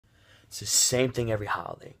It's the same thing every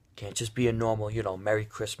holiday. Can't just be a normal, Merry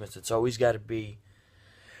Christmas. It's always got to be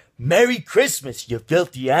Merry Christmas, you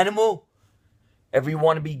filthy animal. Every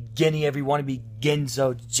want to be Guinea, every want to be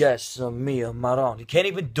Ginzo, Gesso, Mio, Maron. You can't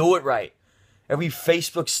even do it right. Every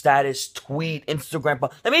Facebook status, tweet, Instagram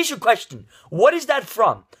post. Let me ask you a question. What is that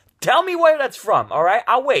from? Tell me where that's from, all right?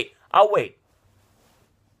 I'll wait.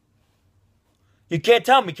 You can't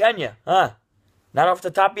tell me, can you? Huh? Not off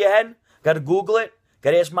the top of your head? Got to Google it?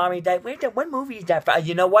 Got to ask mommy and dad, what movie is that from?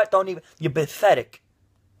 You know what? Don't even. You're pathetic.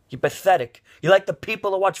 You're pathetic. You're like the people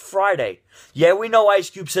that watch Friday. Yeah, we know Ice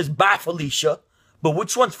Cube says, bye, Felicia. But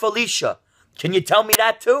which one's Felicia? Can you tell me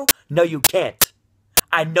that too? No, you can't.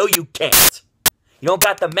 I know you can't. You don't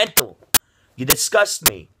got the mental. You disgust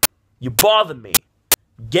me. You bother me.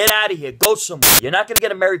 Get out of here. Go somewhere. You're not going to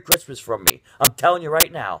get a Merry Christmas from me. I'm telling you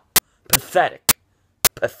right now. Pathetic.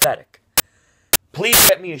 Pathetic. Please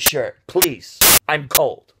get me a shirt. Please. I'm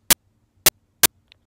cold.